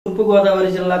తూర్పుగోదావరి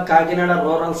జిల్లా కాకినాడ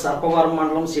రూరల్ సర్పవరం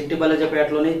మండలం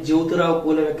శెట్టిబలజపేటలోని జ్యోతిరావు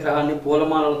పూలే విగ్రహాన్ని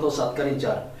పూలమాలలతో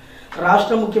సత్కరించారు.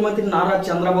 రాష్ట్ర ముఖ్యమంత్రి నారా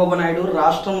చంద్రబాబు నాయుడు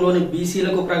రాష్ట్రంలోని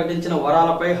బీసీలకు ప్రకటించిన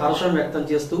వరాలపై హర్షం వ్యక్తం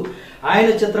చేస్తూ ఆయన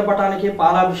చిత్రపటానికి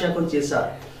పాలాభిషేకం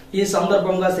చేశారు. ఈ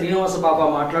సందర్భంగా శ్రీనివాస బాబా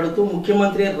మాట్లాడుతూ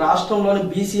ముఖ్యమంత్రి రాష్ట్రంలోని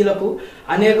బీసీలకు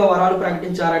అనేక వరాలు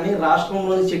ప్రకటించారని,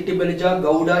 రాష్ట్రంలోని చెట్టి బలిజ,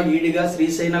 గౌడ, ఈడిగ,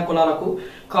 శ్రీశైన కులాలకు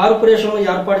కార్పొరేషన్లు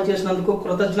ఏర్పాటు చేసినందుకు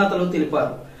కృతజ్ఞతలు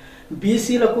తెలిపారు.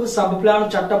 బీసీలకు సబ్ ప్లాన్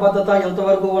చట్టబద్ధత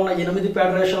ఎంతవరకు ఉన్న 8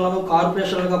 ఫెడరేషన్లను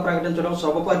కార్పొరేషన్లుగా ప్రకటించడం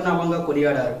శుభపరిణామంగా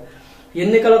కొనియాడారు.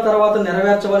 ఎన్నికల తర్వాత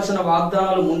నెరవేర్చవలసిన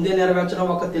వాగ్దానాలు ముందే నెరవేర్చడం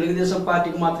ఒక తెలుగుదేశం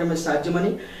పార్టీకి మాత్రమే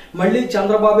సాధ్యమని, మళ్లీ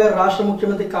చంద్రబాబే రాష్ట్ర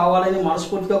ముఖ్యమంత్రి కావాలని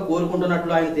మనస్ఫూర్తిగా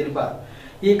కోరుకుంటున్నట్లు ఆయన తెలిపారు.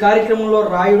 ఈ కార్యక్రమంలో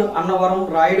రాయుడు అన్నవరం,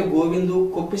 రాయుడు గోవిందు,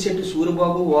 కొప్పిశెట్టి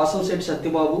సూరిబాబు, వాసంశెట్టి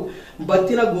సత్యబాబు,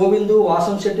 బత్తిన గోవిందు,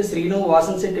 వాసంశెట్టి శ్రీను,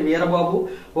 వాసంశెట్టి వీరబాబు,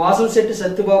 వాసంశెట్టి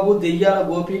సత్యబాబు, దెయ్యాల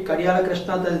గోపి, కడియాల కృష్ణ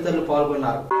తదితరులు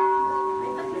పాల్గొన్నారు.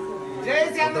 జై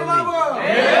చంద్రబాబు,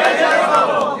 జై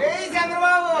చంద్రబాబు, జై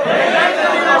చంద్రబాబు,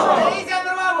 జై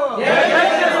చంద్రబాబు, జై చంద్రబాబు,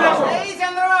 జై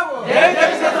చంద్రబాబు,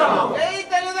 జై చంద్రబాబు, జై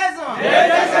తెలుగుదేశం, జై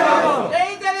చంద్రబాబు, జై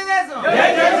తెలుగుదేశం,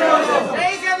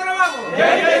 జై చంద్రబాబు,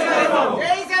 జై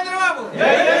చంద్రబాబు,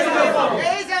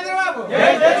 జై చంద్రబాబు, జై చంద్రబాబు,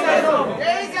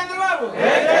 జై చంద్రబాబు,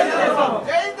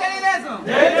 జై చంద్రబాబు, జై చంద్రబాబు, జై చంద్రబాబు, జై చంద్రబాబు, జై తెలుగుదేశం, జై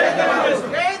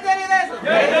తెలుగుదేశం, జై తెలుగుదేశం,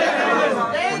 జై తెలుగుదేశం,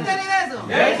 జై తెలుగుదేశం,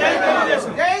 జై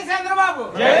తెలుగుదేశం, జై చంద్రబాబు,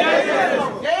 జై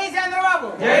తెలుగుదేశం, జై చంద్రబాబు,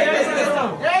 జై తెలుగుదేశం,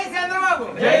 జై చంద్రబాబు,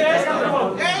 జై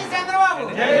చంద్రబాబు, జై చంద్రబాబు,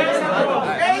 జై చంద్రబాబు,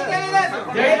 జై తెలుగుదేశం,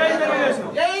 జై తెలుగుదేశం,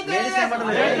 జై తెలుగుదేశం,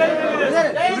 జై తెలుగుదేశం,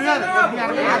 జై చంద్రబాబు.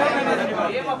 జై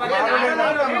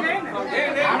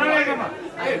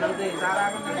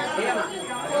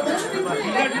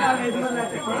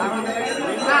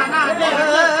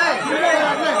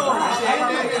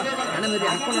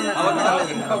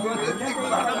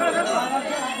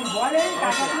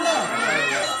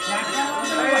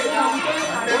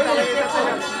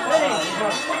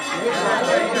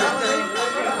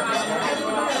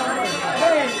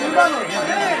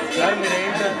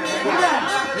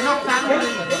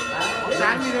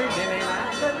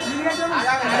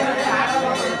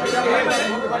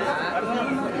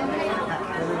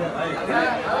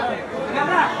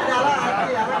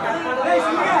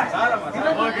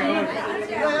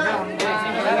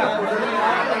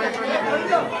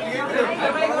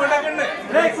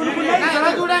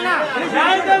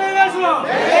తెలుగుదేశం, జై తెలుగుదేశం,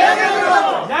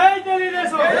 జై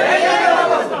తెలుగుదేశం.